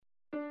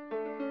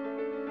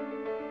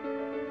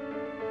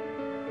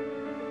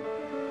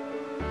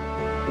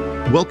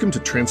Welcome to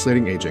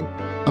Translating Aging,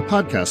 a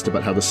podcast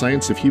about how the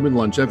science of human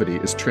longevity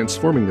is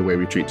transforming the way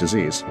we treat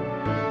disease.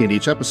 In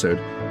each episode,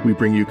 we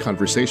bring you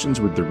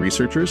conversations with the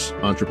researchers,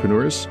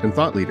 entrepreneurs, and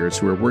thought leaders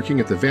who are working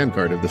at the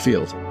vanguard of the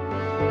field.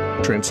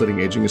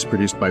 Translating Aging is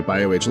produced by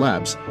BioAge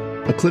Labs,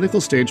 a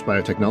clinical stage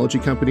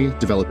biotechnology company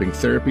developing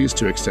therapies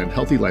to extend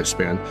healthy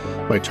lifespan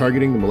by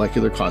targeting the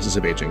molecular causes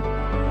of aging.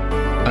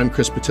 I'm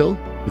Chris Patil,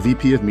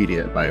 VP of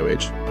Media at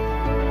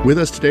BioAge. With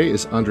us today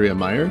is Andrea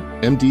Meyer,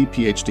 MD,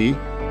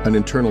 PhD, an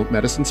internal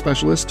medicine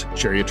specialist,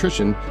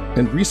 geriatrician,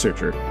 and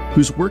researcher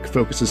whose work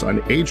focuses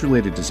on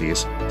age-related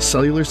disease,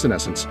 cellular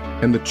senescence,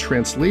 and the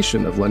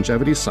translation of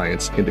longevity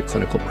science into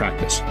clinical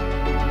practice.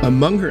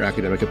 Among her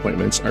academic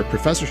appointments are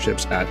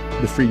professorships at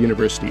the Free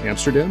University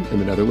Amsterdam in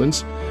the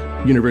Netherlands,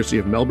 University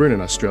of Melbourne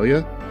in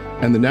Australia,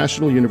 and the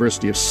National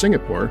University of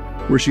Singapore,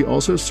 where she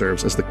also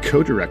serves as the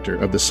co-director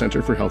of the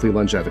Centre for Healthy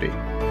Longevity.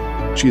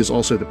 She is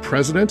also the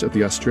president of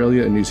the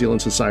Australia and New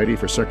Zealand Society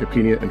for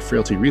Sarcopenia and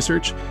Frailty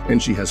Research,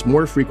 and she has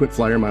more frequent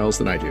flyer miles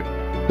than I do.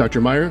 Dr.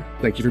 Meyer,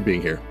 thank you for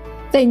being here.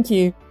 Thank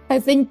you.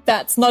 I think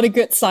that's not a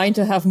good sign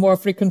to have more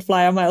frequent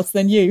flyer miles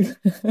than you.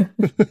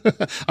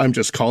 I'm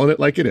just calling it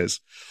like it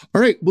is.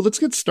 All right, well, let's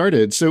get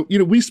started. So,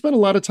 we spent a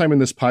lot of time in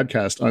this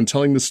podcast on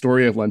telling the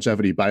story of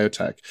longevity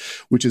biotech,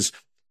 which is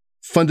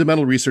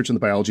fundamental research in the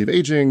biology of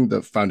aging,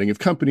 the founding of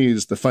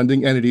companies, the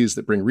funding entities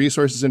that bring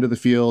resources into the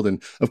field,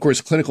 and of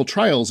course, clinical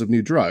trials of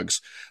new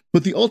drugs.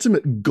 But the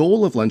ultimate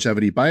goal of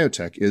longevity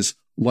biotech is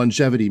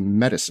longevity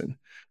medicine,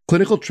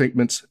 clinical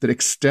treatments that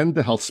extend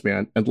the health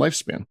span and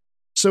lifespan.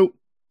 So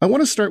I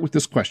want to start with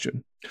this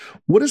question.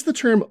 What does the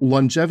term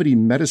longevity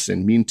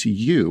medicine mean to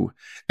you,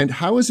 and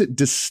how is it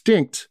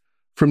distinct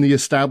from the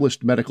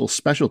established medical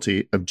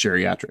specialty of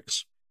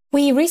geriatrics?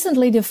 We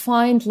recently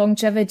defined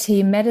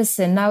longevity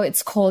medicine. Now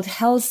it's called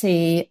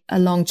healthy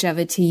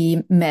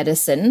longevity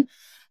medicine,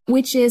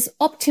 which is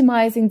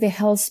optimizing the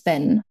health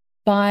span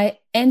by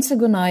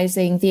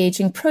antagonizing the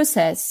aging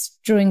process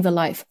during the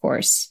life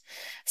course.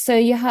 So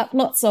you have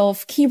lots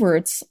of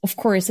keywords, of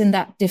course, in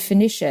that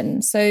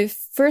definition. So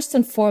first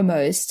and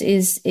foremost,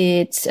 is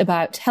it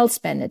about health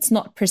span? It's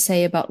not per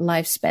se about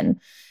lifespan.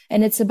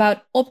 And it's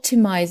about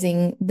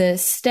optimizing the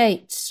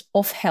state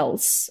of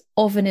health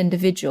of an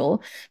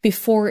individual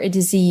before a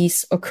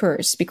disease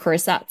occurs,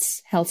 because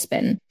that's health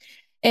span.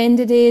 And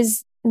it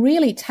is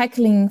really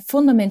tackling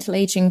fundamental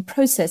aging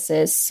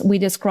processes we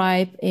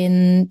describe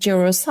in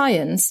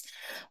geroscience,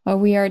 where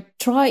we are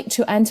trying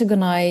to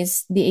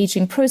antagonize the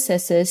aging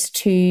processes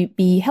to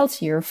be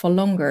healthier for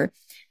longer.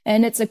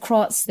 And it's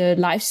across the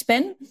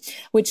lifespan,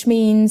 which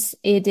means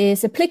it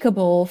is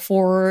applicable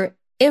for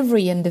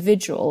every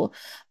individual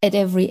at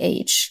every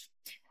age.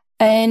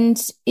 And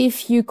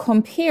if you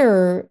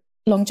compare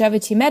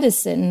longevity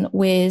medicine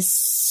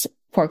with,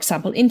 for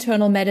example,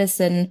 internal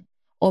medicine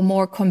or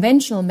more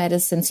conventional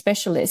medicine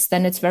specialists,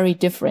 then it's very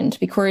different,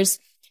 because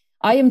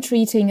I am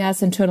treating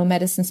as internal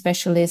medicine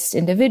specialist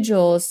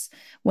individuals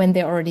when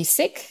they're already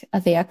sick.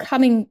 They are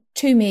coming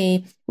to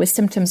me with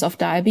symptoms of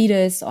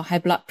diabetes or high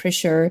blood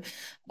pressure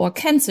or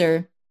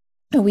cancer.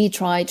 We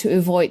try to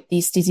avoid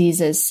these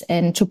diseases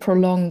and to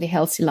prolong the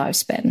healthy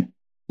lifespan.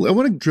 Well, I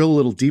want to drill a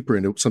little deeper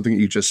into something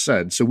that you just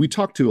said. So we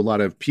talked to a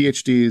lot of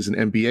PhDs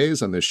and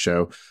MBAs on this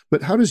show,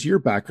 but how does your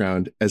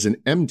background as an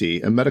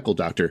MD, a medical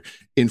doctor,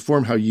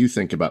 inform how you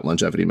think about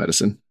longevity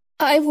medicine?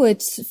 I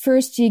would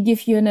first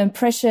give you an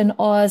impression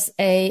as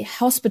a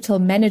hospital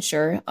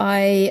manager.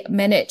 I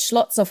manage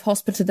lots of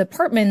hospital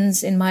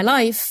departments in my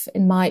life,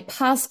 in my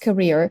past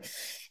career.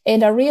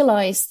 And I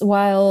realized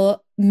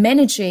while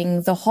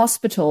managing the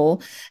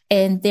hospital,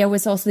 and there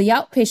was also the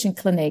outpatient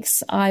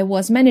clinics, I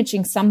was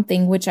managing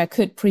something which I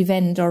could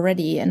prevent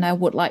already. And I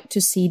would like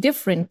to see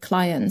different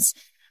clients,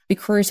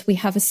 because we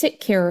have a sick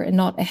care and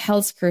not a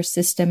healthcare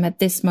system at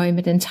this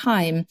moment in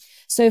time.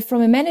 So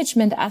from a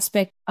management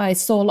aspect, I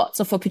saw lots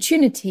of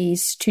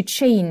opportunities to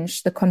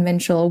change the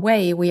conventional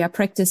way we are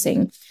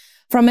practicing.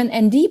 From an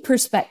ND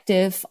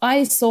perspective,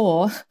 I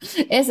saw,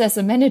 as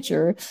a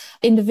manager,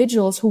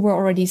 individuals who were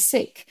already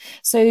sick.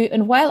 So,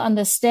 and while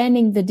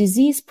understanding the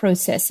disease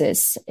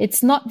processes,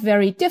 it's not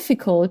very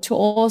difficult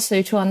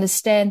to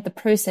understand the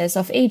process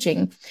of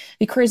aging.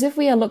 Because if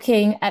we are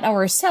looking at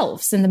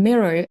ourselves in the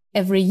mirror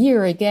every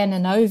year again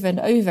and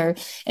over,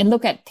 and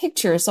look at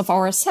pictures of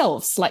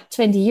ourselves like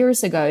 20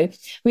 years ago,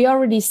 we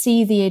already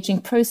see the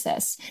aging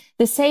process.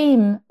 The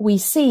same we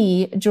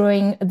see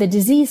during the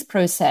disease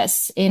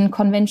process in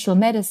conventional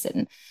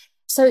medicine.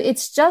 So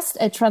it's just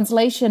a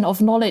translation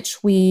of knowledge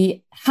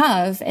we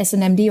have as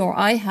an MD, or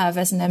I have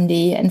as an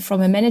MD, and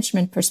from a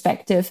management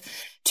perspective,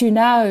 to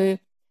now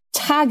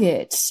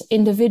target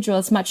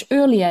individuals much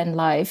earlier in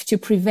life to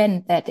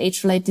prevent that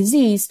age-related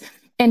disease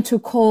and to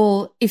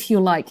call, if you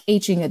like,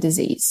 aging a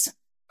disease.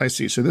 I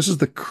see. So this is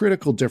the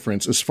critical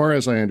difference, as far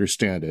as I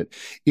understand it,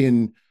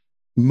 in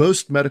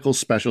most medical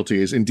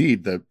specialties,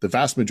 indeed, the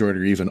vast majority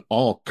or even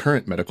all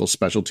current medical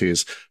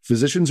specialties,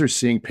 physicians are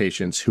seeing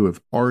patients who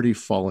have already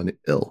fallen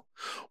ill.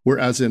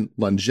 Whereas in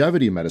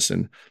longevity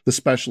medicine, the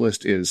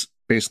specialist is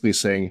basically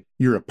saying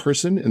you're a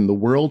person in the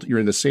world, you're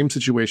in the same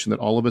situation that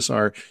all of us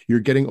are, you're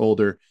getting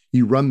older,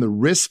 you run the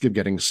risk of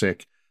getting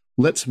sick.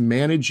 Let's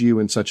manage you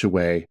in such a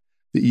way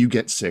that you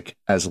get sick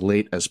as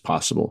late as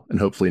possible and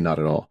hopefully not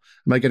at all.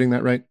 Am I getting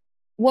that right?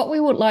 What we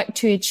would like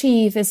to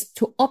achieve is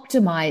to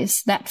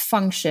optimize that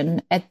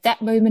function at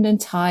that moment in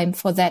time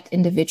for that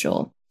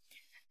individual.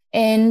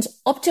 And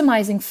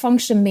optimizing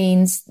function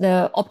means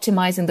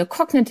optimizing the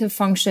cognitive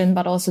function,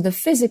 but also the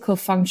physical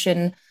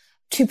function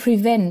to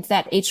prevent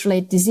that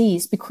age-related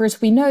disease,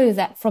 because we know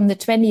that from the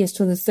 20th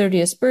to the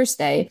 30th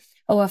birthday,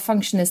 our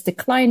function is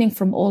declining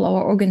from all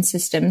our organ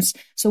systems.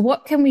 So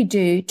what can we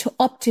do to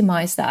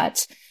optimize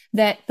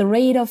that the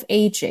rate of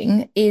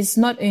aging is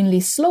not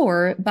only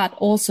slower, but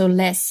also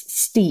less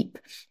steep?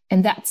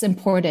 And that's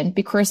important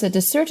because at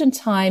a certain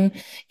time,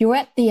 you're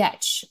at the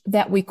edge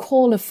that we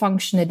call a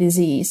function a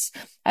disease.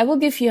 I will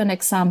give you an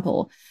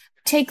example.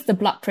 Take the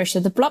blood pressure.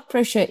 The blood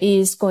pressure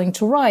is going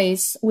to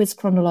rise with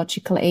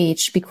chronological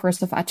age because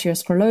of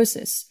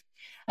atherosclerosis.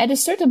 At a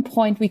certain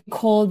point, we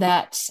call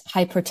that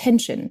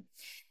hypertension.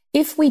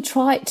 If we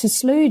try to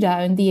slow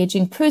down the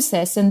aging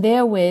process and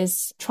therewith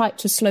try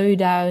to slow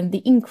down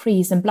the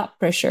increase in blood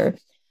pressure,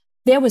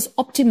 therewith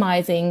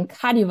optimizing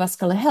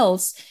cardiovascular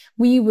health,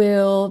 we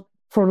will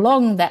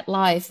prolong that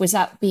life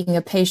without being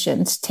a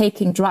patient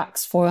taking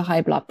drugs for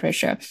high blood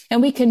pressure.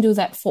 And we can do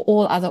that for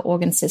all other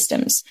organ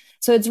systems.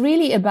 So it's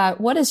really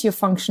about what is your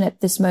function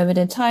at this moment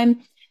in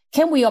time?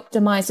 Can we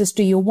optimize this?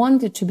 Do you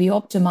want it to be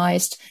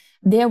optimized?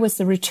 There was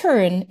the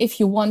return, if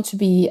you want to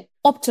be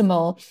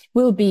optimal,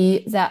 will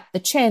be that the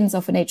chance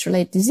of an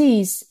age-related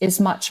disease is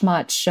much,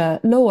 much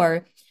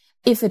lower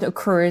if it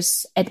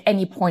occurs at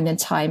any point in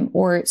time.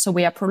 So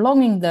we are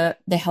prolonging the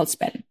health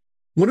span.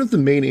 One of the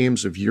main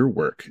aims of your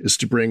work is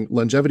to bring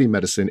longevity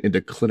medicine into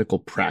clinical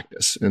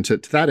practice. And to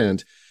that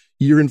end,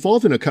 you're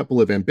involved in a couple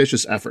of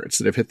ambitious efforts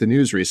that have hit the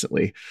news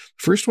recently.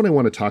 First one I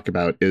want to talk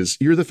about is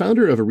you're the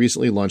founder of a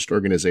recently launched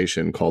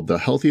organization called the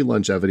Healthy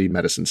Longevity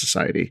Medicine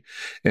Society.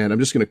 And I'm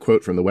just going to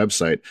quote from the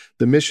website.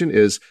 The mission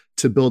is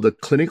to build a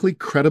clinically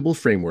credible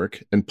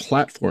framework and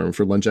platform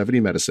for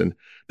longevity medicine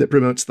that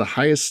promotes the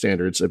highest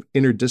standards of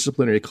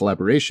interdisciplinary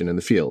collaboration in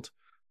the field.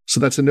 So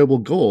that's a noble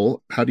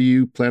goal. How do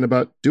you plan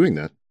about doing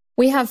that?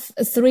 We have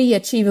 3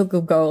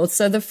 achievable goals.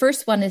 So the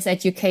first one is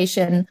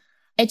education.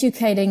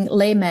 Educating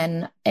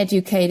laymen,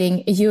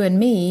 educating you and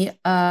me,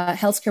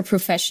 healthcare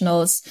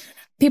professionals,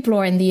 people who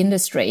are in the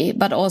industry,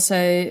 but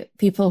also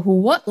people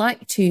who would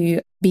like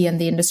to be in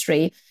the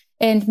industry.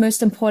 And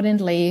most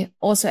importantly,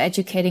 also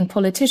educating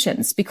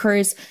politicians,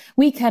 because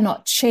we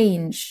cannot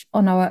change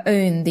on our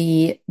own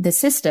the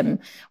system.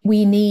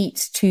 We need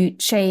to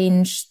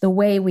change the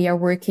way we are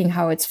working,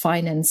 how it's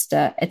financed,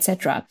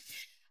 etc.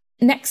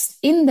 Next,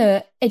 in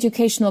the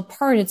educational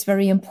part, it's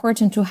very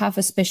important to have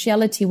a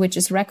specialty which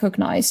is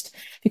recognized,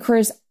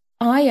 because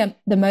I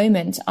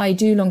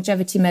do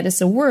longevity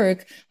medicine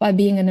work by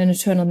being an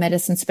internal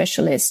medicine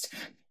specialist.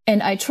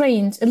 And I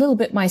trained a little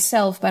bit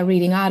myself by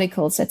reading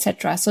articles,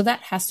 etc. So that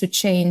has to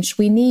change.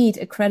 We need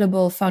a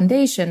credible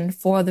foundation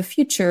for the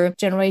future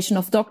generation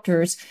of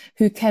doctors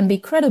who can be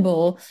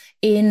credible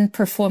in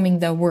performing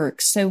their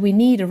work. So we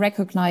need a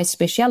recognized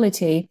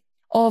specialty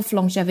of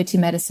longevity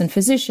medicine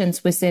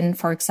physicians within,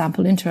 for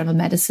example, internal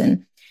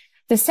medicine.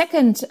 The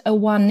second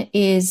one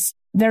is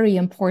very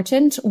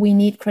important. We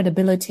need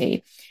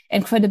credibility.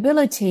 And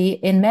credibility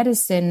in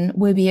medicine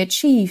will be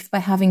achieved by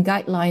having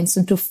guidelines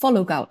and to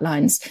follow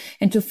guidelines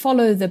and to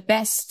follow the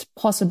best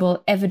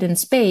possible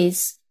evidence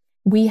base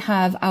we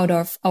have out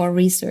of our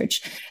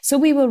research. So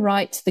we will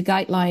write the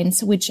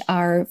guidelines which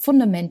are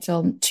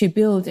fundamental to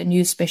build a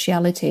new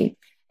specialty.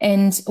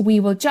 And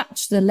we will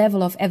judge the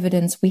level of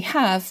evidence we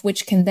have,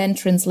 which can then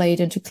translate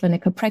into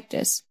clinical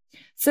practice.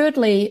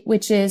 Thirdly,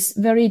 which is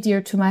very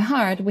dear to my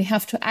heart, we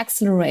have to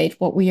accelerate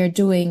what we are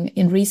doing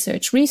in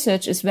research.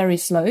 Research is very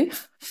slow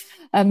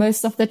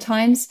most of the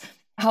times.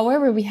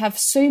 However, we have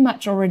so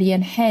much already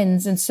in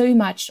hands and so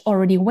much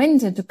already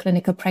went into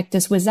clinical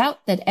practice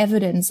without that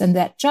evidence and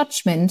that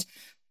judgment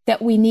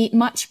that we need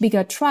much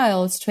bigger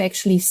trials to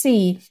actually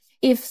see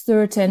if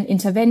certain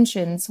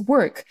interventions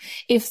work,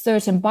 if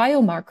certain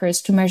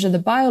biomarkers to measure the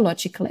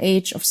biological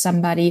age of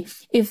somebody,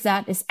 if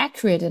that is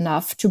accurate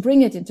enough to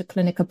bring it into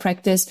clinical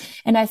practice.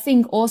 And I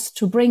think also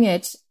to bring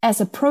it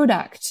as a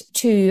product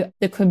to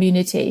the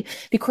community,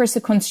 because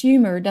the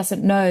consumer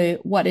doesn't know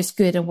what is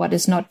good and what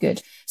is not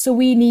good. So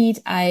we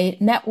need a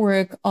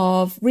network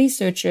of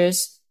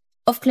researchers,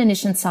 of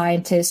clinician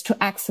scientists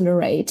to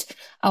accelerate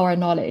our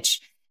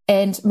knowledge.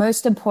 And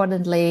most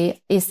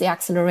importantly is the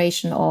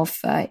acceleration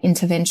of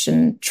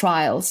intervention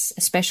trials,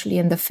 especially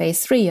in the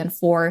phase 3 and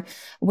 4,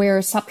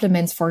 where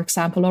supplements, for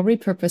example, or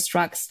repurposed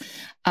drugs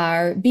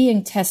are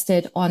being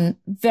tested on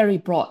very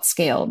broad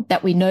scale,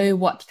 that we know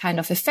what kind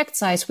of effect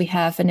size we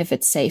have and if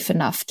it's safe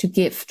enough to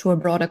give to a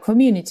broader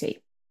community.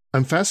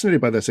 I'm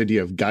fascinated by this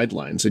idea of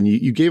guidelines. And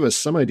you gave us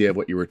some idea of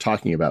what you were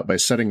talking about by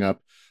setting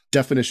up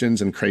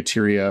definitions and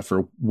criteria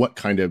for what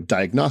kind of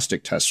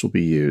diagnostic tests will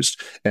be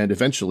used, and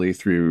eventually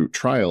through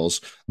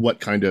trials, what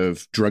kind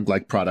of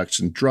drug-like products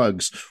and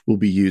drugs will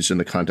be used in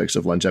the context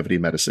of longevity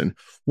medicine.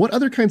 What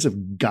other kinds of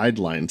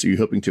guidelines are you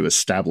hoping to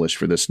establish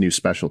for this new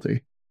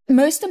specialty?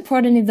 Most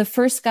importantly, the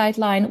first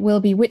guideline will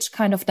be which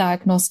kind of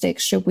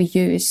diagnostics should we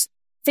use.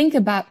 Think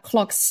about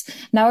clocks.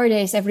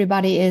 Nowadays,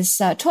 everybody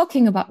is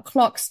talking about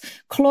clocks.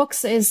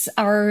 Clocks is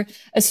a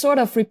sort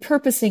of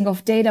repurposing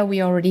of data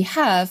we already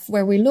have,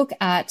 where we look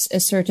at a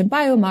certain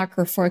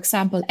biomarker, for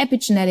example,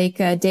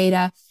 epigenetic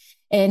data,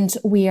 and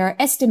we are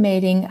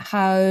estimating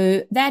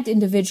how that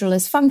individual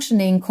is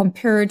functioning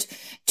compared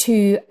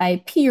to a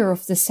peer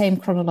of the same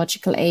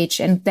chronological age.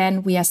 And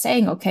then we are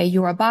saying, okay,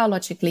 you are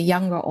biologically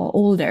younger or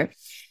older.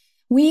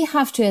 We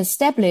have to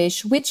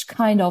establish which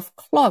kind of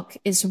clock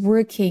is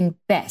working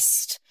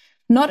best,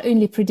 not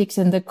only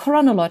predicting the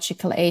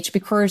chronological age,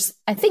 because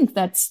I think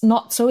that's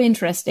not so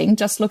interesting.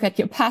 Just look at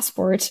your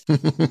passport.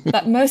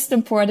 But most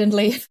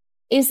importantly,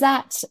 is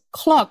that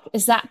clock,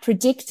 is that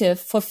predictive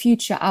for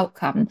future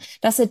outcome?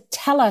 Does it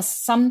tell us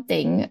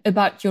something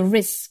about your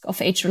risk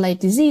of age-related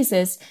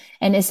diseases?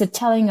 And is it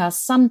telling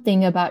us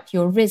something about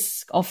your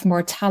risk of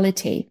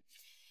mortality?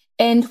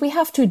 And we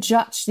have to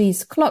judge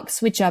these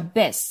clocks, which are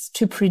best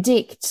to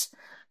predict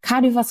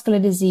cardiovascular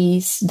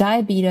disease,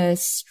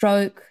 diabetes,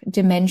 stroke,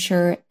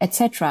 dementia,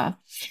 etc.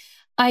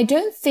 I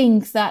don't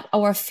think that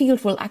our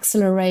field will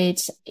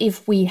accelerate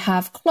if we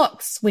have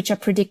clocks which are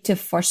predictive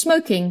for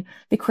smoking,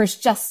 because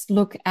just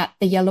look at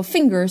the yellow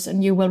fingers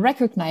and you will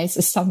recognize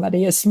if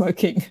somebody is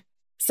smoking.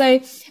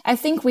 So I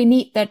think we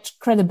need that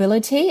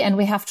credibility, and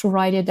we have to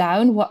write it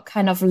down, what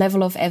kind of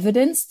level of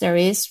evidence there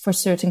is for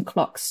certain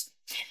clocks.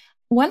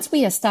 Once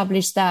we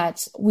establish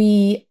that,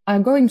 we are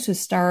going to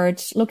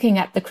start looking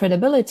at the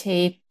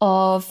credibility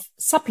of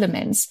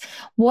supplements.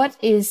 What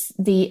is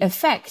the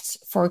effect,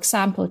 for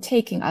example,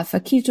 taking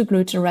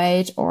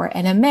alpha-ketoglutarate or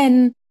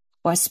NMN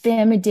or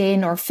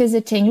spermidine or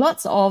Physitin,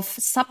 lots of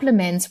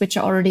supplements which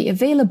are already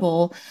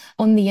available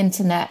on the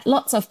internet,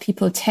 lots of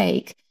people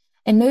take.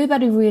 And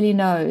nobody really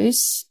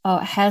knows,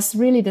 has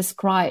really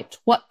described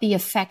what the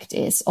effect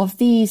is of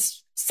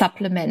these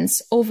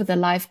supplements over the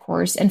life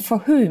course and for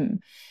whom.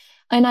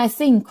 And I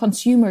think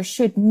consumers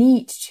should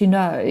need to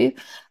know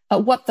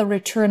what the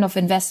return of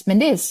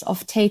investment is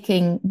of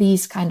taking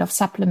these kind of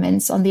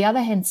supplements. On the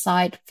other hand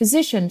side,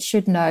 physicians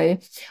should know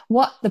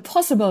what the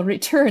possible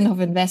return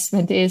of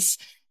investment is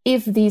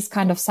if these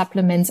kind of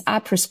supplements are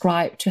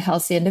prescribed to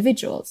healthy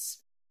individuals.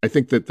 I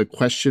think that the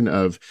question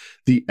of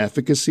the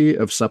efficacy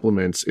of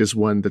supplements is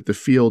one that the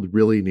field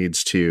really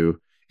needs to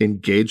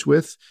engage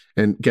with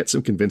and get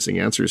some convincing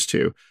answers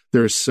to.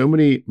 There are so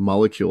many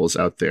molecules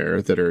out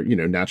there that are,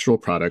 natural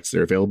products.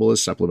 They're available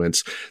as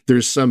supplements.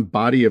 There's some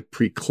body of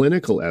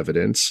preclinical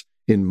evidence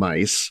in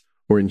mice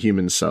or in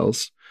human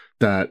cells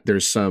that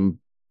there's some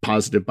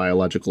positive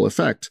biological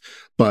effect,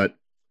 but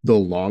the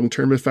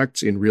long-term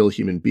effects in real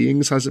human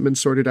beings hasn't been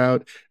sorted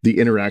out. The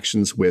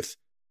interactions with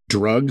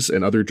drugs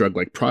and other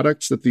drug-like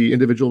products that the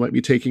individual might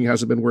be taking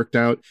hasn't been worked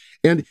out.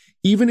 And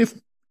even if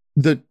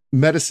the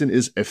medicine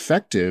is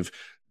effective,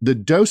 the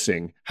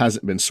dosing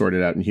hasn't been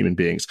sorted out in human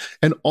beings.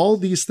 And all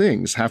these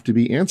things have to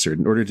be answered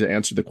in order to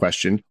answer the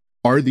question,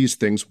 are these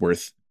things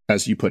worth,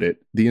 as you put it,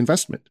 the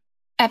investment?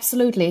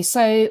 Absolutely.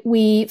 So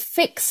we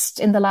fixed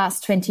in the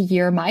last 20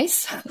 years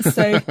mice.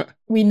 So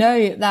we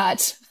know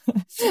that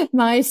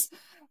mice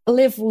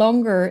live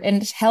longer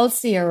and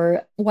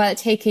healthier while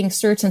taking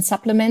certain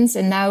supplements.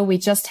 And now we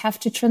just have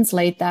to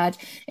translate that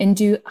and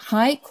do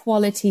high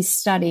quality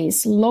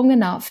studies long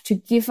enough to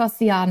give us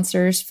the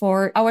answers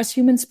for our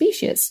human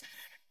species.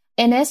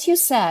 And as you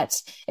said,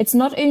 it's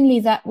not only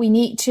that we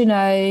need to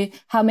know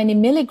how many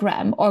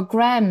milligram or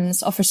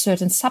grams of a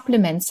certain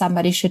supplement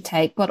somebody should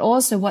take, but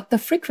also what the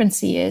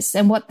frequency is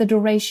and what the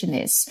duration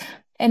is.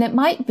 And it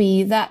might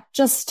be that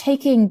just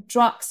taking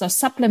drugs or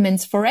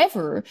supplements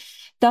forever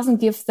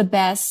doesn't give the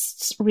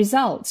best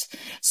result.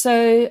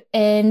 So,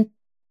 and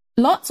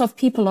lots of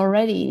people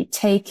already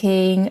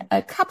taking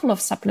a couple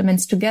of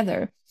supplements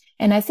together.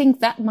 And I think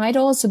that might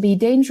also be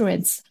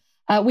dangerous.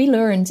 We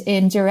learned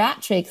in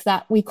geriatrics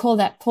that we call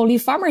that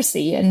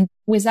polypharmacy, and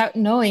without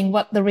knowing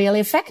what the real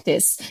effect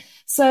is.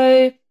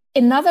 So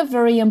another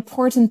very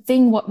important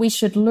thing, what we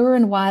should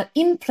learn while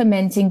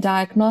implementing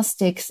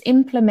diagnostics,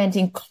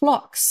 implementing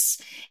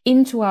clocks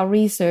into our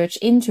research,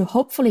 into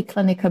hopefully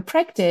clinical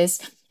practice,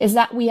 is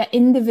that we are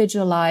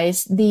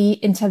individualize the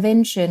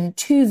intervention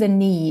to the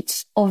need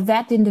of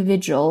that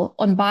individual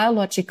on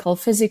biological,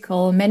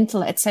 physical,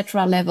 mental,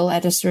 etc. level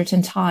at a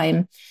certain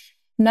time.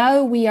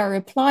 Now we are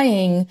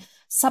applying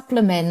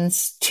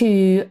supplements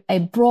to a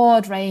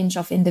broad range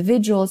of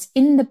individuals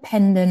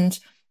independent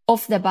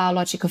of their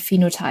biological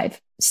phenotype.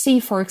 See,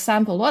 for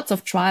example, lots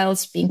of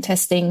trials being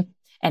testing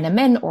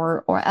NMN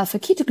or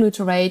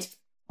alpha-ketoglutarate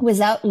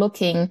without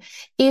looking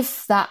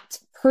if that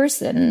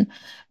person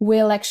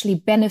will actually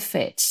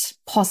benefit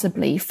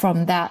possibly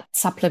from that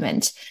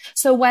supplement.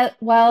 So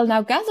while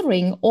now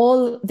gathering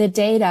all the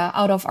data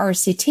out of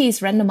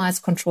RCTs,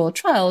 randomized controlled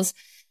trials,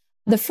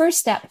 the first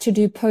step to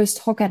do post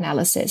hoc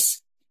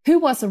analysis. Who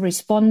was a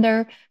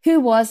responder? Who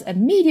was a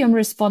medium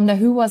responder?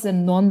 Who was a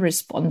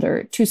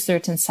non-responder to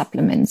certain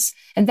supplements?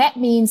 And that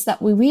means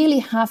that we really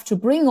have to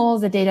bring all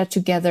the data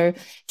together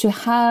to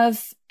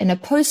have, in a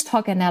post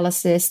hoc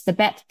analysis, the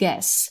best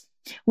guess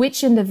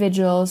which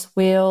individuals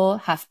will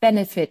have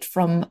benefit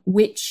from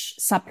which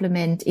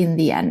supplement in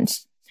the end,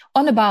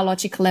 on a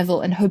biological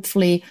level, and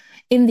hopefully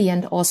in the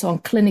end also on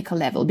clinical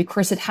level,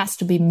 because it has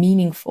to be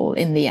meaningful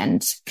in the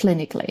end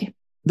clinically.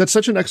 That's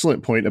such an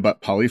excellent point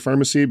about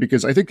polypharmacy,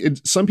 because I think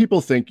some people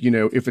think,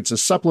 if it's a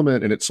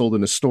supplement and it's sold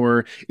in a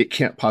store, it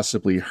can't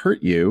possibly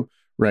hurt you,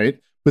 right?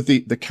 But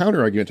the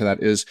counter argument to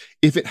that is,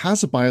 if it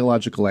has a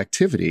biological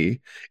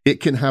activity,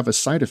 it can have a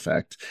side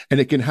effect, and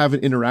it can have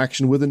an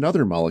interaction with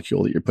another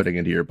molecule that you're putting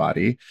into your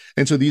body.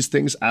 And so these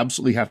things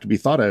absolutely have to be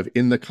thought of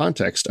in the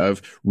context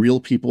of real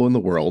people in the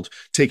world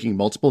taking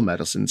multiple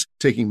medicines,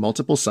 taking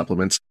multiple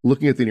supplements,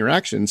 looking at the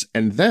interactions,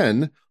 and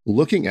then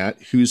looking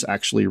at who's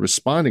actually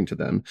responding to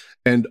them.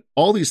 And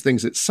all these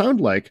things, it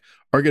sound like,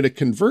 are going to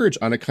converge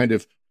on a kind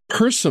of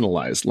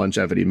personalized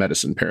longevity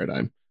medicine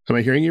paradigm. Am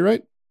I hearing you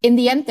right? In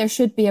the end, there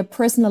should be a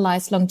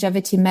personalized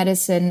longevity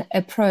medicine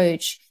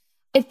approach.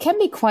 It can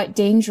be quite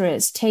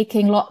dangerous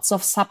taking lots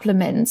of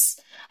supplements.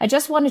 I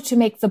just wanted to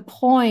make the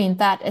point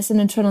that as an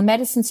internal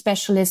medicine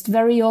specialist,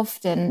 very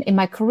often in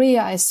my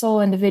career, I saw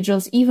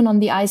individuals even on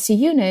the IC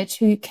unit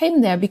who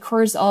came there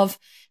because of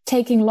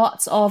taking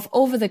lots of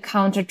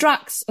over-the-counter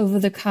drugs,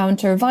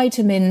 over-the-counter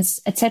vitamins,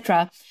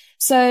 etc.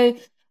 So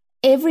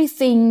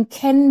everything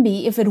can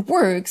be, if it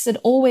works, it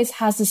always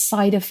has a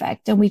side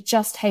effect, and we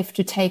just have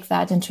to take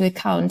that into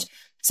account.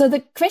 So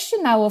the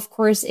question now, of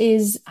course,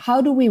 is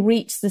how do we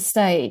reach the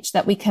stage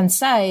that we can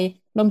say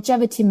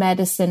longevity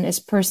medicine is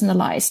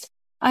personalized?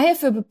 I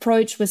have an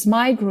approach with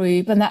my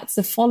group, and that's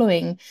the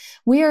following.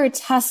 We are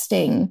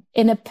testing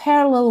in a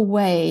parallel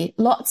way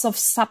lots of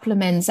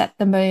supplements at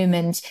the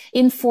moment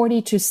in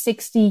 40 to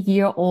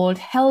 60-year-old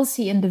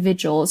healthy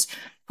individuals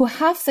who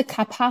have the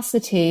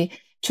capacity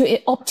to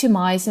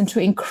optimize and to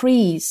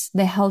increase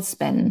their health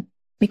span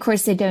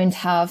because they don't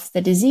have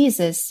the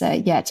diseases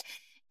yet.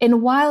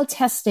 And while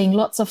testing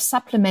lots of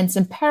supplements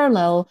in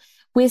parallel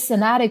with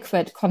an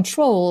adequate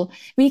control,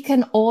 we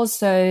can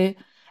also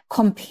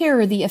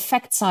compare the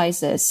effect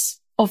sizes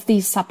of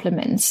these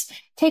supplements.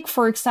 Take,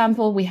 for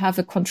example, we have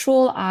a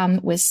control arm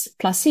with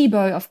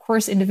placebo. Of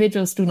course,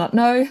 individuals do not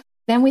know.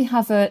 Then we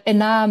have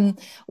an arm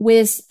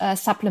with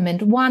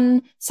supplement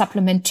 1,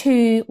 supplement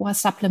 2, or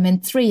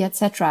supplement 3,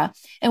 etc.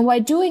 And while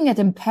doing it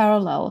in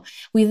parallel,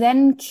 we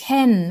then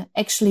can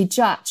actually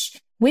judge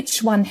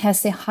which one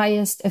has the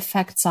highest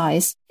effect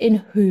size in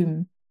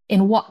whom,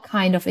 in what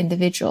kind of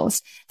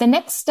individuals. The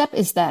next step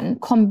is then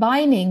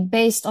combining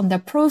based on their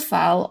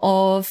profile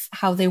of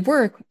how they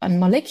work on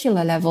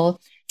molecular level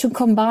to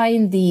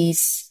combine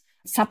these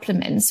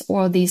supplements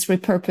or these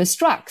repurposed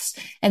drugs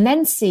and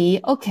then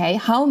see, okay,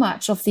 how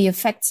much of the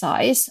effect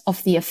size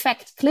of the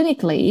effect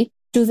clinically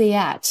do they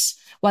add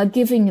while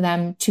giving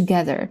them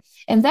together?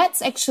 And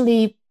that's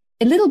actually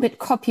a little bit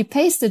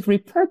copy-pasted,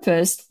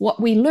 repurposed what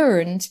we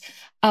learned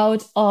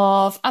out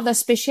of other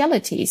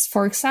specialties.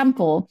 For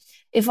example,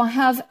 if I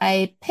have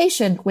a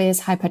patient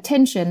with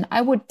hypertension,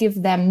 I would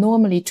give them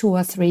normally 2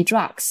 or 3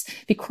 drugs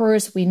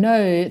because we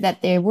know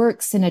that they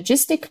work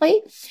synergistically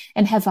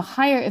and have a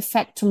higher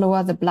effect to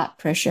lower the blood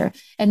pressure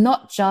and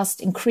not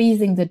just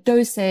increasing the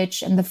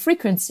dosage and the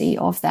frequency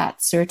of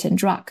that certain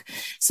drug.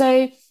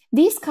 So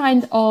these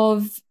kind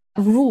of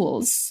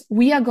rules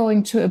we are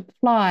going to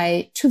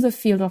apply to the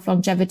field of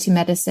longevity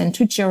medicine,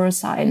 to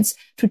geroscience,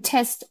 to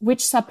test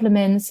which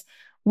supplements,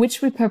 which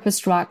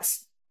repurposed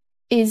drugs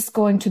is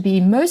going to be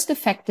most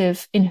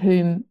effective in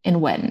whom and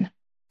when.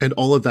 And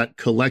all of that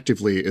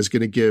collectively is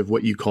going to give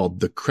what you call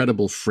the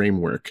credible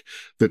framework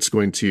that's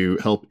going to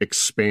help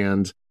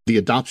expand the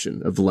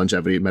adoption of the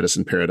longevity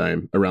medicine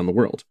paradigm around the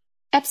world.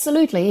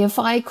 Absolutely. If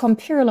I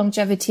compare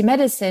longevity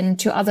medicine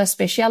to other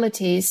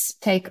specialties,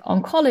 take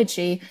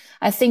oncology,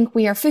 I think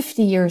we are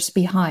 50 years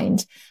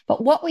behind.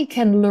 But what we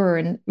can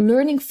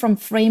learning from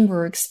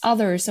frameworks,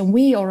 others, and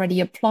we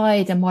already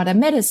applied in modern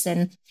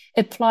medicine,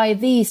 apply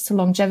these to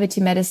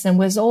longevity medicine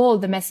with all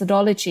the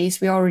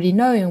methodologies we already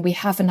know and we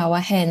have in our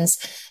hands,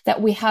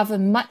 that we have a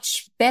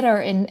much better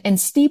and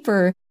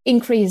steeper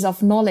increase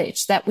of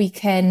knowledge that we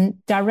can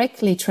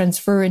directly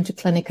transfer into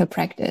clinical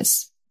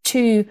practice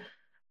to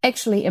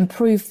actually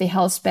improve the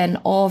health span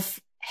of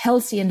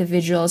healthy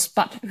individuals,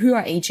 but who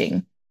are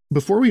aging.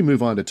 Before we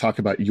move on to talk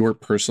about your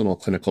personal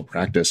clinical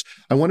practice,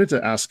 I wanted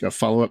to ask a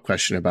follow-up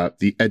question about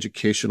the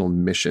educational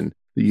mission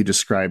that you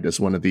described as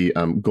one of the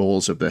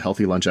goals of the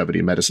Healthy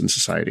Longevity Medicine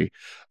Society.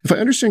 If I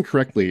understand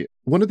correctly,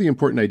 one of the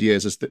important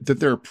ideas is that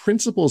there are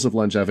principles of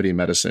longevity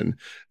medicine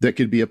that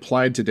could be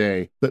applied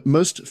today, but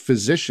most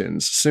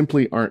physicians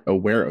simply aren't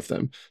aware of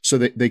them. So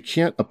they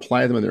can't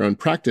apply them in their own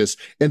practice,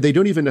 and they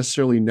don't even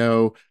necessarily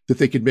know that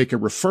they could make a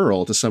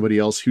referral to somebody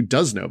else who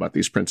does know about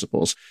these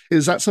principles.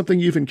 Is that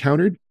something you've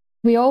encountered?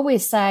 We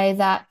always say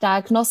that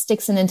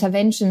diagnostics and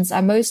interventions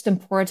are most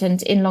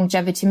important in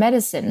longevity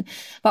medicine,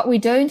 but we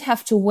don't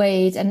have to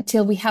wait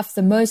until we have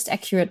the most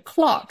accurate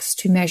clocks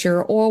to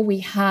measure, or we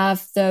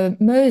have the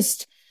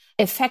most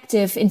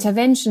effective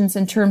interventions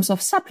in terms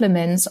of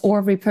supplements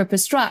or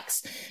repurposed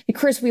drugs,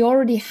 because we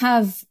already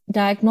have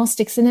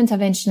diagnostics and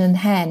intervention in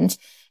hand.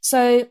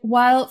 So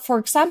while, for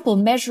example,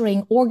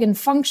 measuring organ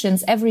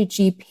functions, every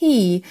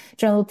GP,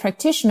 general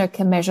practitioner,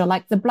 can measure,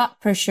 like the blood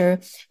pressure,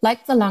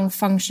 like the lung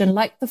function,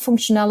 like the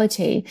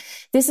functionality,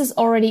 this is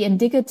already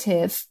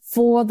indicative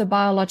for the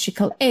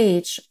biological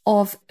age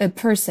of a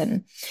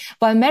person.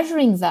 By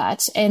measuring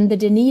that, and the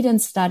Dunedin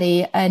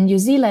study in New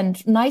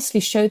Zealand nicely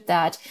showed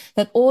that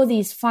all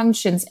these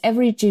functions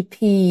every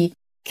GP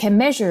can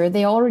measure,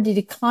 they're already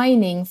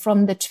declining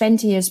from the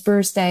 20th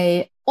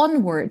birthday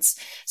onwards.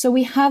 So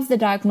we have the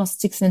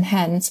diagnostics in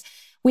hand.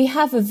 We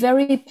have a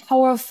very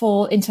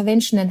powerful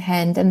intervention in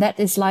hand, and that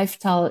is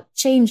lifestyle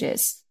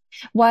changes.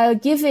 While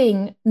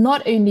giving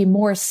not only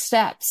more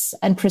steps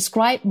and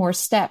prescribe more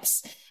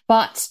steps,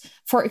 but,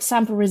 for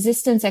example,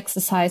 resistance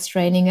exercise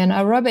training and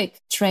aerobic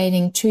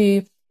training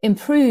to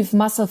improve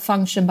muscle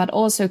function, but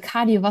also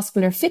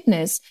cardiovascular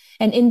fitness,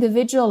 and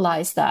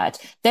individualize that,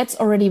 that's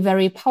already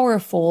very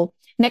powerful.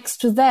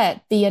 Next to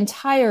that, the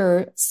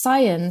entire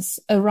science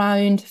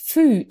around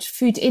food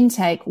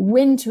intake,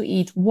 when to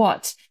eat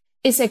what,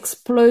 is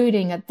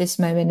exploding at this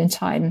moment in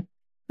time.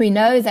 We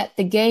know that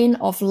the gain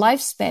of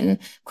lifespan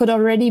could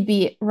already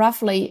be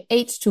roughly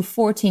 8 to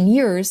 14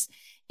 years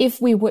if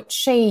we would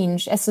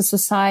change as a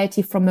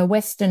society from a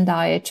Western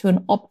diet to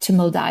an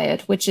optimal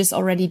diet, which is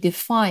already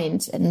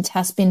defined and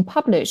has been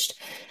published.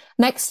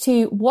 Next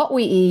to what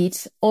we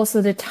eat, also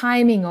the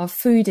timing of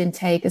food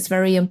intake is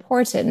very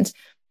important.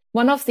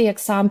 One of the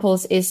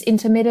examples is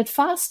intermittent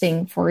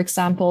fasting, for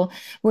example,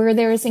 where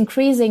there is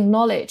increasing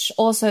knowledge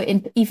also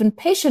in even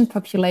patient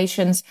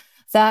populations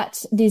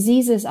that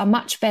diseases are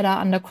much better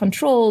under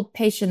control,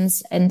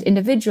 patients and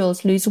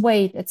individuals lose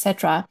weight,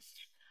 etc.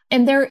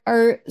 And there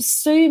are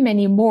so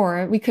many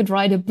more. We could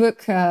write a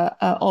book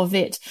of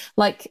it,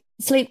 like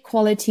sleep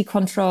quality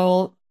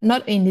control,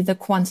 not only the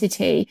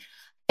quantity,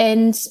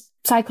 and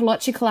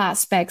psychological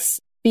aspects,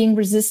 being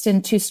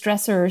resistant to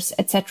stressors,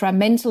 etc.,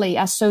 mentally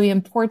are so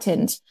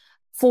important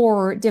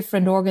for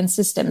different organ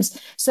systems.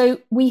 So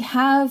we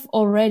have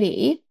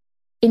already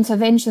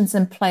interventions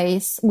in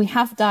place. We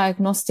have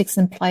diagnostics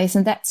in place.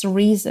 And that's the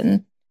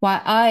reason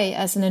why I,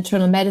 as an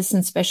internal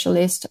medicine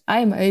specialist,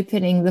 I'm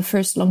opening the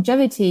first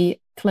longevity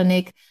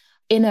clinic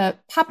in a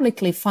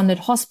publicly funded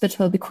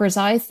hospital, because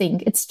I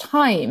think it's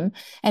time,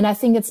 and I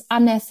think it's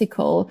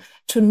unethical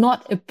to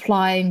not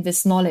applying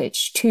this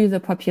knowledge to the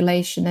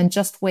population and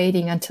just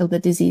waiting until the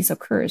disease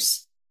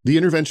occurs. The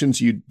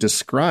interventions you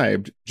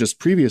described just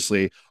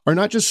previously are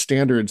not just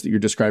standards that you're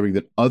describing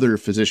that other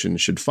physicians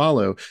should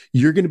follow.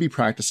 You're going to be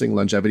practicing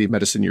longevity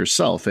medicine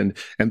yourself. And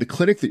the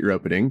clinic that you're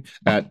opening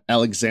at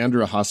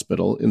Alexandra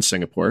Hospital in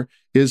Singapore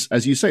is,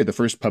 as you say, the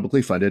first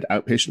publicly funded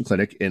outpatient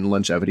clinic in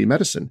longevity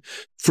medicine.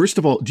 First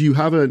of all, do you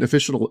have an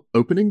official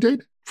opening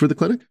date for the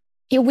clinic?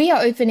 Yeah, we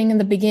are opening in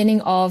the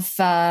beginning of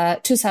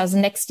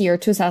next year,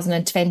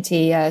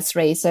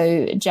 2023,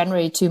 so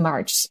January to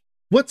March.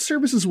 What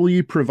services will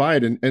you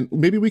provide? And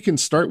maybe we can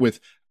start with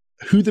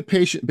who the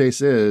patient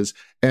base is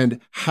and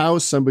how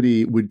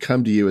somebody would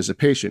come to you as a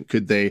patient.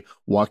 Could they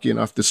walk in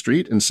off the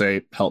street and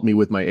say, help me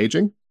with my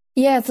aging?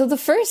 Yeah, so the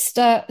first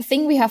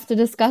thing we have to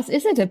discuss,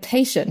 is it a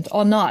patient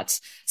or not?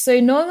 So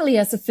normally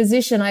as a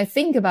physician, I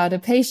think about a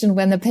patient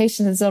when the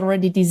patient is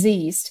already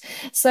diseased.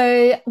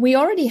 So we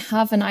already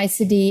have an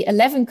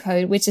ICD-11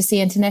 code, which is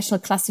the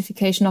International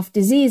Classification of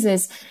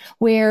Diseases,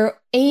 where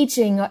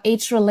aging or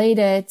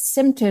age-related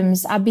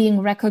symptoms are being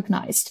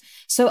recognized.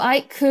 So I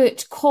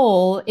could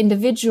call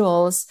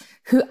individuals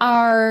who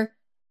are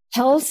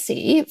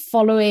healthy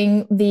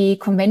following the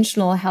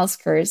conventional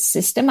healthcare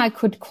system. I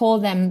could call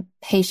them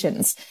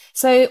patients.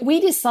 So we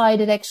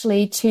decided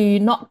actually to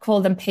not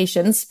call them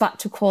patients, but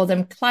to call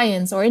them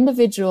clients or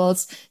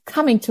individuals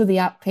coming to the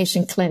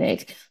outpatient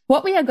clinic.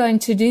 What we are going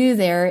to do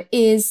there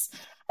is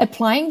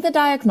applying the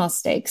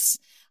diagnostics.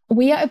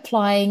 We are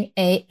applying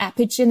a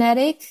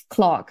epigenetic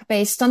clock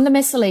based on the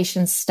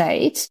methylation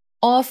state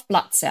of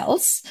blood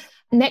cells,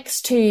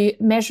 next to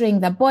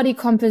measuring the body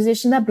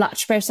composition, the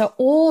blood pressure,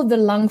 all the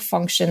lung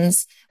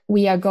functions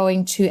we are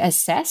going to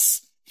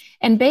assess.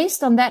 And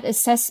based on that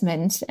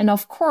assessment, and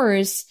of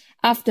course,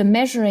 after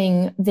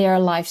measuring their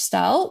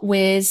lifestyle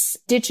with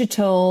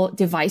digital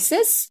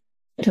devices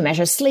to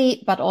measure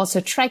sleep, but also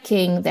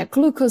tracking their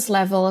glucose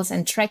levels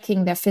and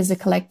tracking their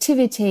physical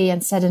activity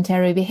and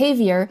sedentary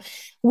behavior,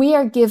 we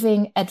are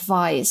giving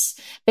advice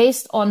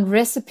based on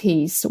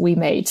recipes we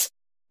made.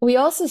 We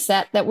also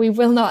said that we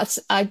will not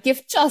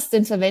give just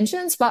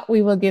interventions, but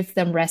we will give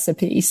them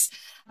recipes.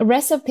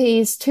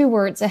 Recipes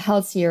towards a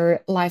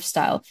healthier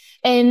lifestyle.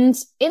 And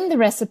in the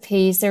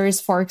recipes, there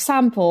is, for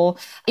example,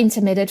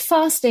 intermittent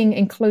fasting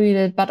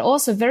included, but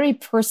also very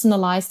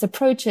personalized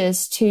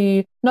approaches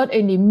to not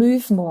only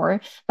move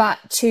more, but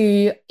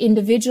to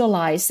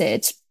individualize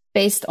it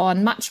based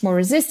on much more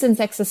resistance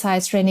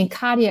exercise training,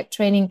 cardiac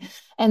training,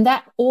 and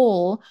that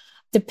all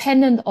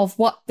dependent of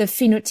what the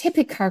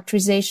phenotypic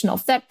characterization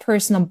of that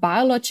person on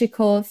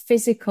biological,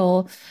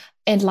 physical,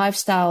 and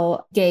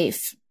lifestyle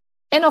gave.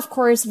 And of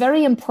course,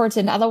 very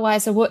important,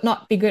 otherwise it would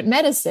not be good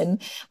medicine.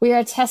 We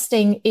are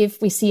testing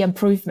if we see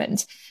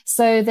improvement.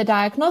 So the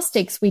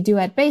diagnostics we do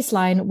at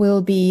baseline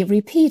will be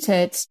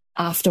repeated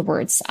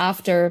afterwards,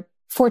 after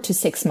 4 to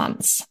 6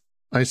 months.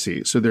 I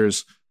see. So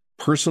there's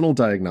personal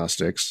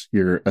diagnostics.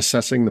 You're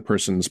assessing the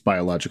person's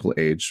biological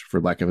age, for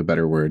lack of a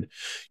better word.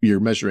 You're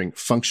measuring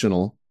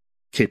functional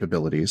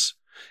capabilities.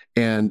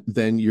 And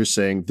then you're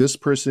saying this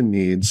person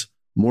needs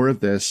more of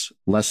this,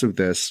 less of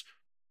this,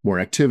 more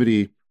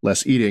activity,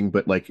 less eating,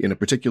 but like in a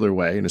particular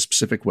way, in a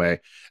specific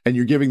way. And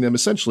you're giving them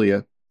essentially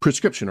a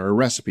prescription or a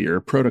recipe or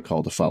a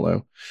protocol to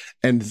follow.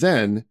 And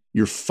then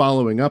you're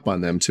following up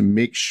on them to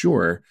make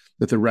sure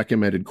that the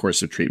recommended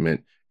course of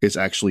treatment is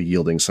actually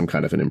yielding some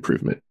kind of an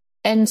improvement.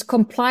 And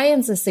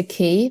compliance is the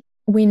key.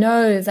 We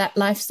know that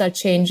lifestyle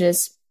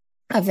changes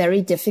are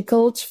very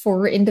difficult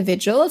for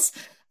individuals.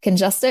 Can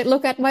just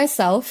look at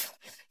myself.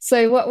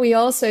 So what we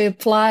also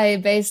apply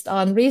based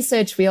on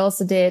research we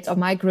also did, or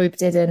my group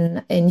did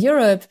in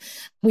Europe,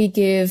 we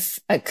give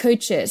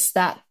coaches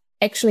that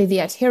actually the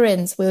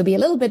adherence will be a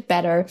little bit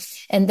better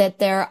and that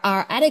there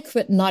are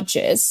adequate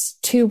nudges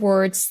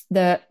towards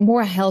the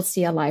more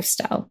healthier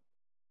lifestyle.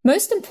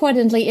 Most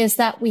importantly is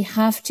that we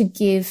have to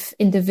give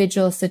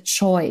individuals a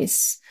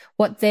choice,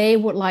 what they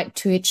would like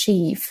to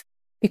achieve.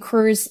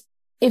 Because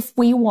if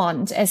we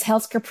want, as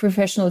healthcare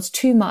professionals,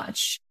 too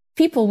much,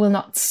 people will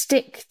not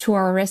stick to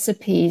our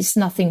recipes.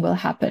 Nothing will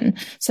happen.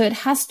 So it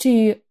has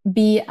to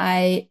be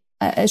a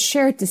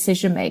shared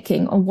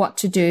decision-making on what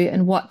to do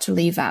and what to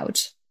leave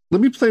out.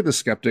 Let me play the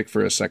skeptic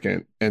for a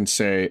second and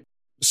say,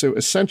 so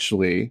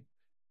essentially,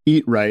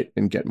 eat right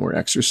and get more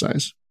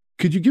exercise.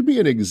 Could you give me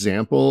an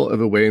example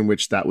of a way in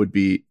which that would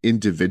be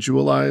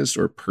individualized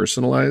or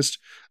personalized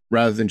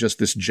rather than just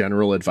this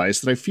general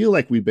advice that I feel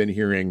like we've been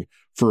hearing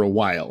for a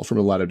while from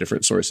a lot of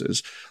different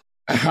sources?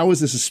 How is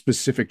this a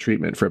specific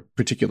treatment for a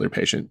particular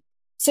patient?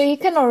 So you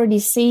can already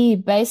see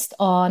based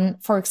on,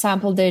 for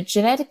example, the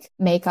genetic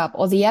makeup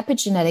or the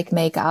epigenetic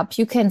makeup,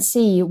 you can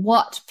see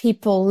what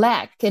people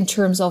lack in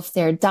terms of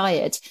their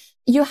diet.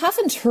 You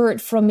haven't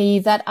heard from me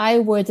that I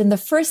would, in the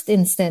first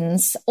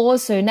instance,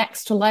 also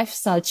next to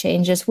lifestyle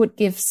changes, would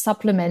give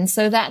supplements.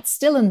 So that's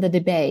still in the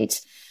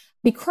debate.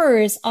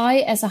 Because I,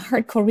 as a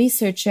hardcore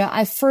researcher,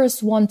 I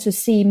first want to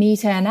see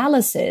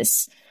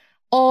meta-analysis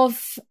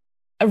of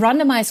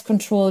randomized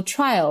controlled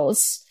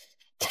trials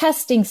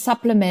testing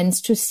supplements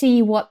to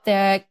see what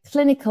their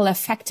clinical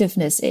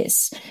effectiveness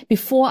is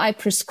before I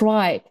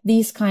prescribe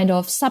these kind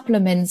of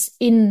supplements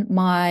in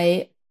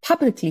my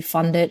publicly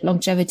funded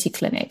longevity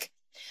clinic.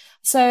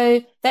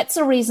 So that's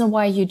the reason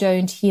why you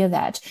don't hear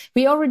that.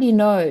 We already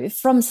know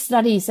from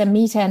studies and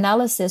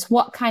meta-analysis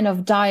what kind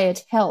of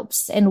diet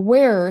helps and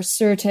where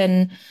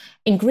certain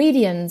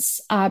ingredients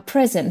are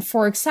present.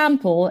 For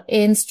example,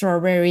 in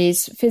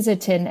strawberries,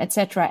 fisetin,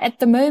 etc. At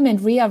the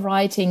moment, we are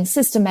writing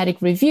systematic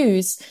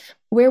reviews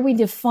where we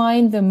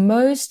define the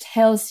most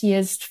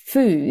healthiest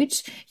food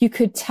you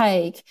could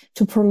take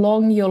to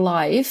prolong your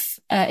life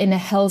in a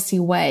healthy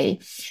way.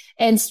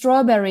 And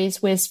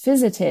strawberries with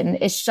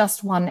fisetin is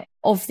just one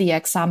of the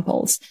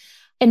examples.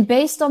 And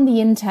based on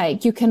the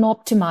intake, you can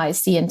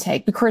optimize the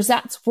intake because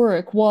that's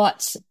work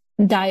what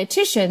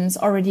dietitians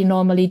already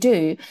normally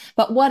do.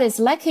 But what is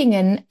lacking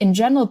in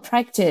general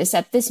practice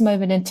at this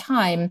moment in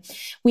time,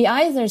 we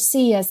either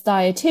see as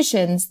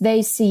dietitians,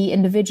 they see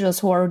individuals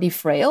who are already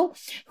frail,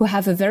 who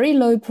have a very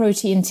low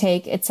protein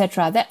intake,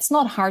 etc. That's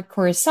not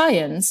hardcore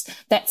science.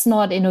 That's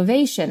not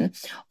innovation.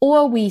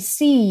 Or we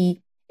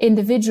see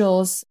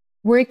individuals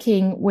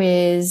working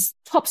with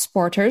top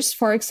sporters,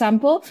 for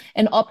example,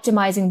 and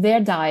optimizing their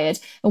diet.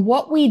 And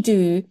what we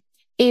do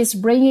is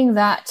bringing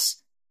that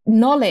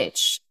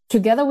knowledge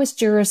together with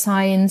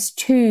neuroscience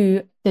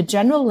to the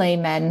general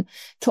layman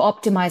to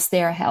optimize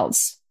their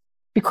health,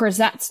 because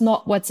that's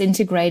not what's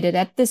integrated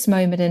at this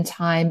moment in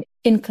time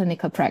in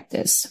clinical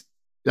practice.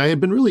 I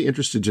have been really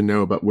interested to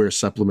know about where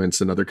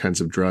supplements and other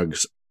kinds of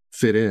drugs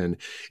fit in.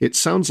 It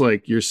sounds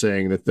like you're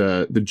saying that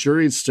the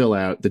jury's still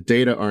out, the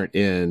data aren't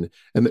in,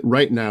 and that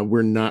right now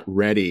we're not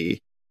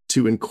ready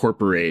to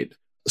incorporate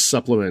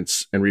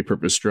supplements and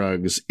repurposed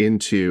drugs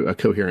into a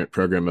coherent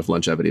program of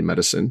longevity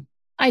medicine.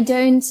 I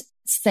don't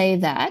say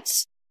that.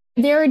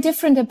 There are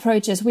different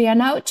approaches. We are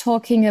now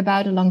talking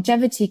about a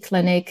longevity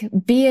clinic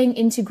being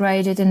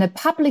integrated in a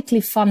publicly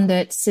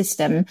funded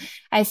system.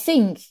 I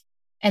think,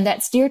 and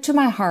that's dear to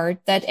my heart,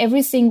 that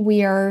everything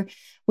we're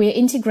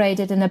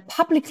integrated in a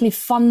publicly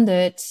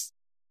funded,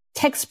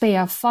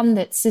 taxpayer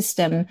funded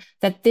system,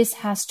 that this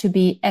has to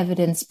be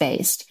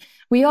evidence-based.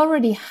 We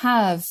already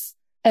have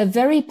a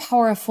very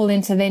powerful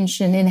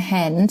intervention in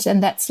hand,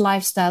 and that's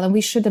lifestyle, and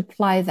we should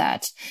apply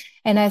that.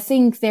 And I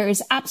think there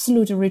is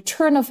absolute a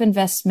return of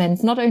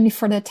investment, not only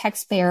for the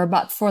taxpayer,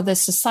 but for the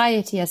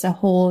society as a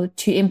whole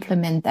to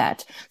implement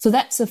that. So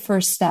that's the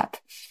first step.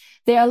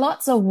 There are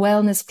lots of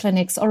wellness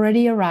clinics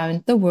already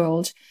around the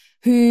world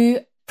who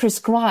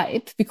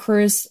prescribe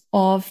because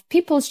of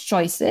people's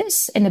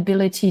choices and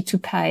ability to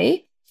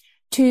pay,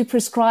 to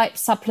prescribe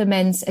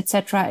supplements,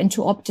 etc., and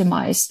to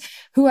optimize,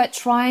 who are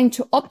trying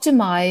to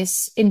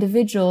optimize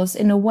individuals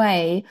in a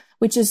way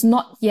which is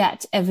not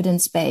yet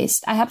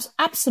evidence-based. I have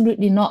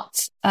absolutely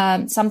not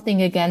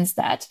something against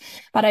that,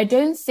 but I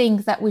don't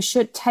think that we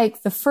should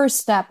take the first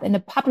step in a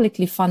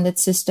publicly funded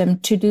system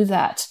to do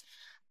that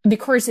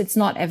because it's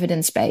not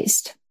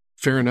evidence-based.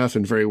 Fair enough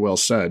and very well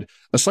said.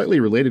 A slightly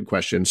related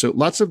question. So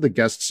lots of the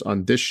guests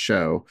on this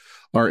show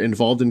are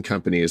involved in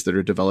companies that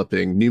are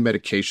developing new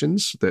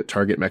medications that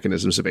target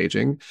mechanisms of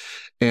aging.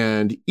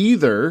 And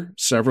either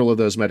several of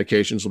those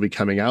medications will be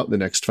coming out in the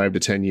next 5 to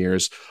 10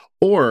 years,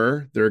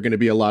 or there are going to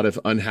be a lot of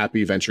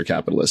unhappy venture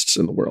capitalists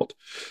in the world.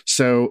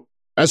 So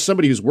as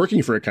somebody who's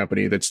working for a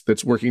company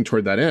that's working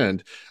toward that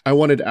end, I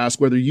wanted to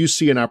ask whether you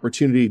see an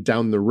opportunity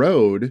down the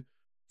road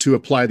to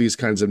apply these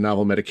kinds of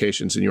novel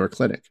medications in your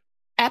clinic.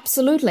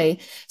 Absolutely.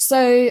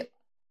 So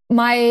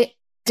my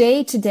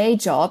day-to-day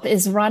job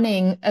is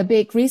running a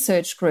big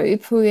research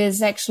group who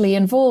is actually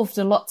involved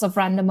in lots of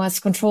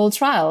randomized controlled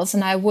trials.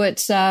 And I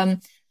would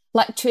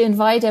like to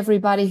invite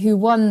everybody who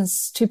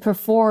wants to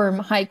perform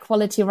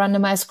high-quality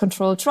randomized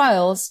controlled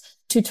trials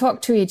to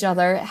talk to each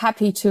other,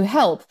 happy to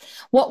help.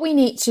 What we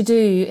need to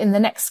do in the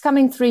next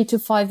coming 3 to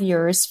 5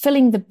 years,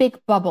 filling the big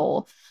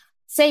bubble,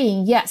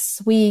 saying,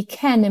 yes, we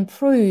can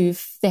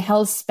improve the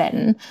health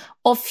span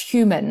of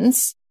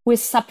humans with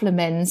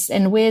supplements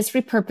and with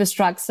repurposed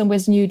drugs and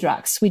with new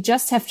drugs. We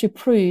just have to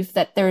prove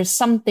that there is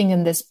something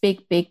in this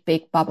big, big,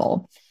 big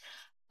bubble.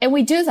 And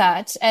we do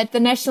that at the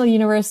National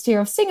University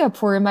of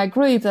Singapore, my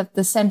group at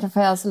the Center for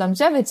Health and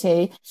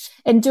Longevity,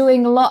 and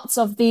doing lots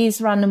of these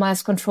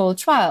randomized controlled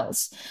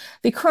trials.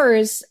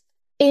 Because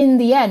in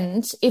the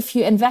end, if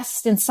you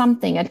invest in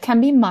something, it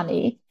can be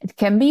money, it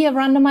can be a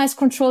randomized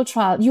controlled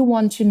trial, you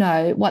want to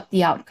know what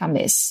the outcome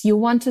is. You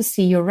want to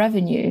see your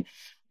revenue,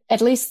 at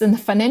least in the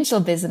financial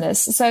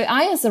business. So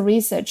I, as a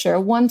researcher,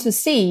 want to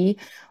see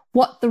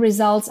what the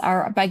results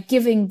are by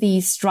giving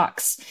these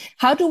drugs.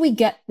 How do we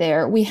get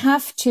there? We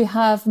have to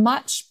have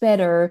much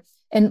better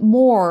and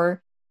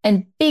more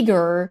and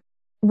bigger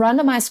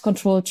randomized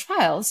controlled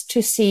trials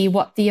to see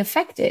what the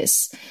effect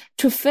is,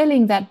 to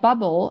filling that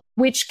bubble,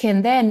 which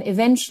can then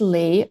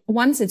eventually,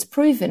 once it's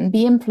proven,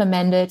 be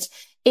implemented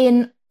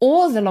in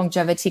all the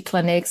longevity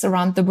clinics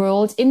around the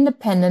world,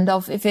 independent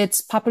of if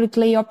it's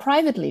publicly or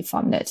privately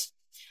funded.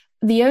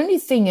 The only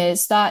thing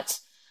is that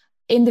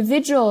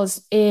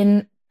individuals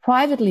in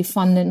privately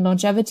funded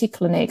longevity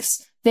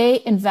clinics,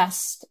 they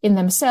invest in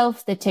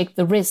themselves. They take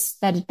the risk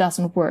that it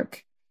doesn't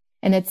work.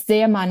 And it's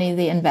their money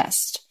they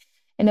invest.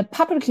 In a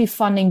publicly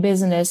funding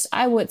business,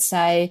 I would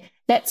say,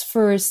 let's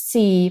first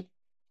see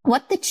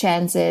what the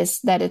chance is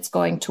that it's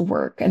going to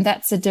work. And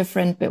that's the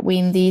difference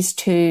between these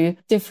two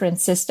different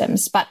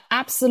systems. But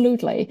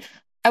absolutely,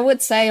 I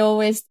would say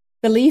always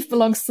belief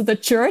belongs to the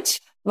church,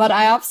 but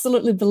I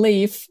absolutely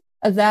believe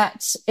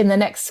that in the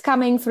next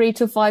coming 3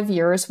 to 5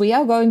 years, we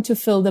are going to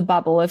fill the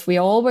bubble if we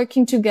are all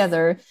working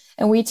together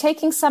and we're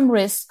taking some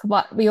risk,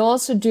 but we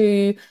also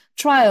do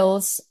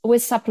trials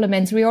with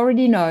supplements we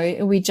already know,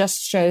 and we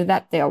just show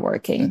that they're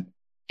working.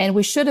 And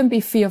we shouldn't be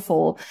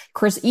fearful,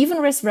 because even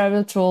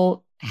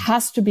resveratrol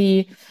has to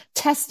be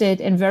tested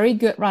in very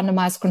good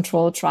randomized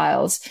controlled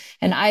trials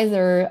and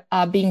either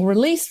being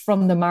released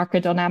from the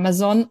market on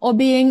Amazon or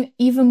being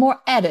even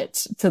more added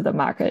to the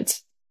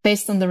market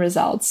based on the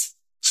results.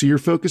 So you're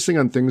focusing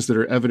on things that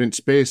are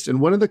evidence-based.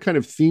 And one of the kind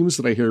of themes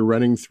that I hear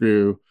running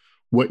through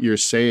what you're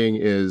saying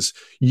is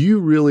you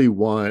really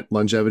want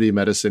longevity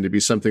medicine to be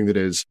something that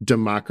is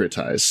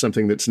democratized,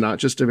 something that's not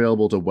just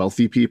available to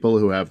wealthy people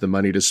who have the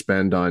money to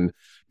spend on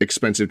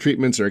expensive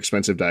treatments or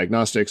expensive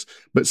diagnostics,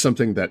 but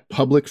something that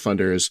public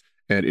funders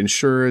and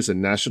insurers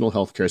and national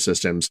healthcare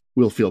systems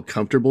will feel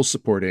comfortable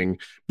supporting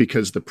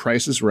because the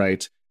price is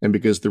right and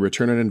because the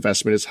return on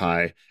investment is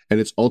high, and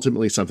it's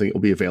ultimately something that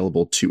will be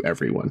available to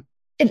everyone.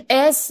 And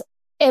as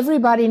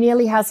everybody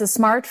nearly has a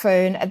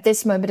smartphone at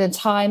this moment in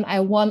time,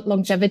 I want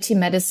longevity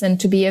medicine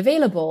to be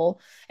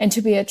available and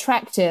to be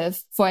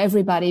attractive for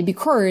everybody,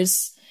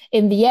 because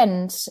in the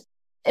end,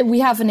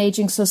 we have an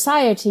aging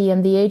society,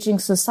 and the aging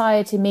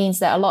society means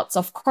there are lots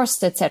of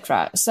costs,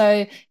 etc.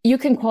 So you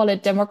can call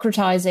it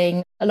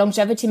democratizing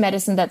longevity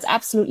medicine. That's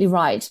absolutely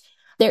right.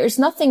 There is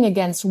nothing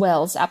against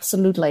wealth,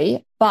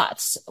 absolutely,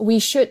 but we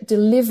should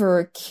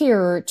deliver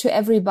care to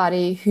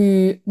everybody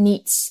who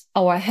needs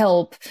our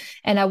help.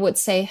 And I would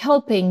say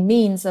helping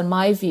means, in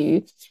my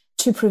view,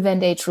 to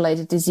prevent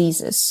age-related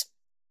diseases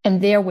and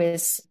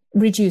therewith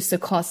reduce the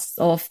costs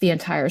of the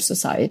entire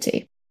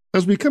society.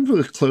 As we come to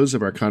the close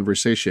of our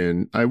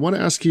conversation, I want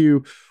to ask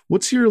you,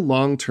 what's your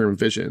long-term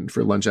vision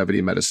for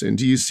longevity medicine?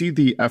 Do you see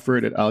the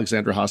effort at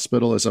Alexandra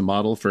Hospital as a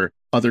model for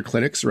other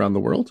clinics around the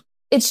world?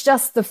 It's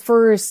just the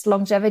first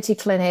longevity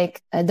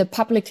clinic, the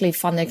publicly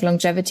funded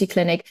longevity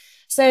clinic.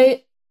 So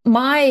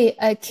my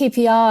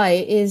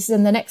KPI is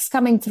in the next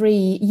coming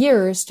 3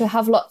 years to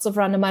have lots of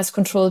randomized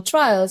controlled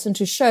trials and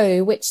to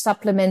show which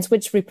supplements,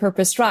 which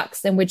repurposed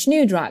drugs and which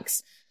new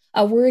drugs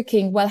are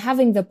working while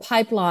having the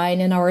pipeline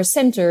in our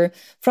center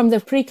from the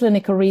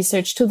preclinical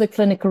research to the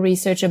clinical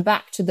research and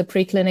back to the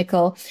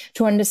preclinical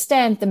to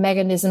understand the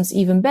mechanisms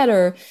even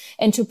better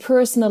and to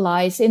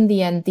personalize in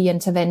the end the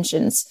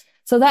interventions.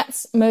 So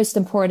that's most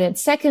important.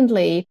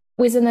 Secondly,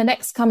 within the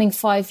next coming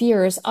 5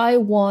 years, I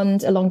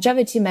want a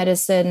longevity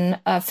medicine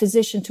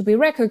physician to be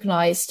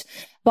recognized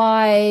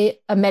by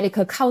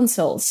medical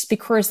councils,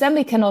 because then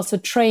we can also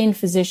train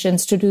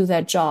physicians to do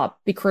their job,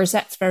 because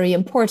that's very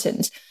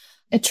important.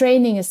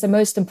 Training is the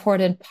most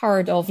important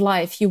part of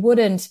life. You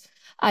wouldn't,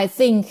 I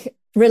think,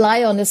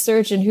 rely on a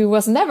surgeon who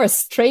was never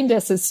trained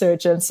as a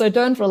surgeon. So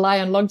don't rely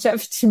on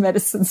longevity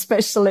medicine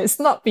specialists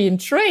not being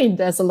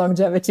trained as a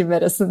longevity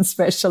medicine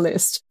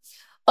specialist.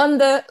 On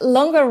the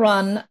longer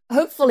run,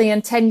 hopefully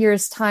in 10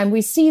 years' time,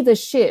 we see the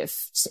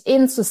shift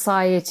in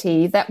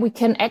society that we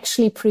can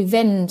actually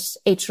prevent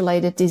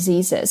age-related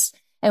diseases.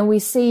 And we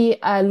see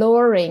a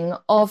lowering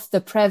of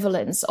the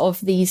prevalence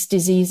of these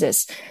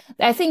diseases.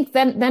 I think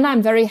then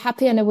I'm very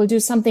happy and I will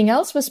do something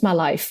else with my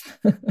life.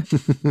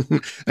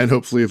 And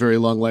hopefully a very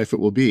long life it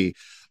will be.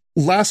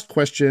 Last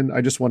question.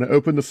 I just want to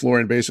open the floor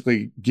and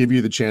basically give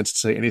you the chance to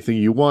say anything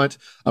you want.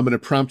 I'm going to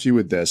prompt you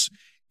with this.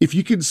 If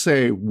you could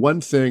say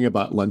one thing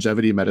about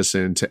longevity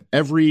medicine to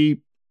every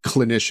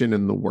clinician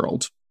in the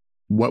world,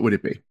 what would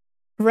it be?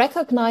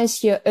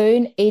 Recognize your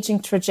own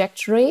aging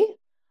trajectory.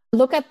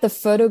 Look at the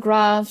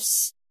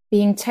photographs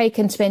being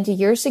taken 20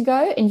 years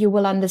ago, and you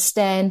will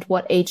understand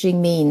what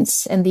aging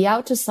means. And the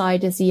outer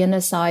side is the inner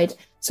side.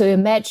 So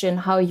imagine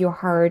how your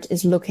heart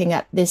is looking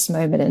at this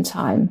moment in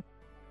time.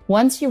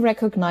 Once you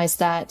recognize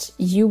that,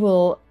 you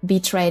will be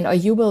trained or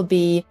you will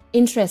be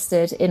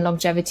interested in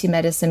longevity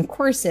medicine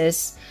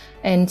courses.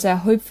 And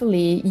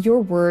hopefully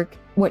your work,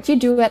 what you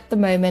do at the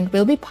moment,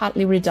 will be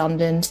partly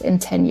redundant in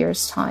 10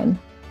 years' time.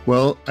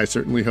 Well, I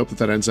certainly hope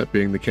that ends up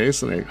being the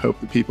case, and I hope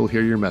that people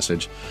hear your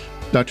message.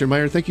 Dr.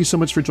 Meyer, thank you so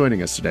much for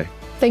joining us today.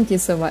 Thank you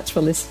so much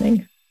for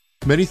listening.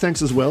 Many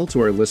thanks as well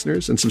to our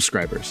listeners and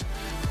subscribers.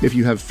 If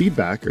you have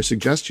feedback or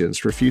suggestions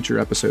for future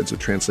episodes of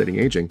Translating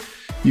Aging,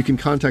 you can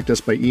contact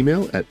us by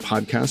email at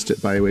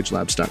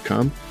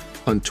podcast@bioagelabs.com,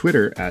 on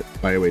Twitter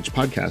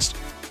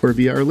 @bioagepodcast, or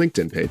via our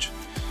LinkedIn page.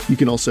 You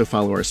can also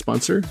follow our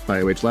sponsor,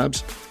 BioAge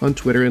Labs, on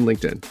Twitter and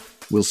LinkedIn.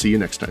 We'll see you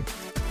next time.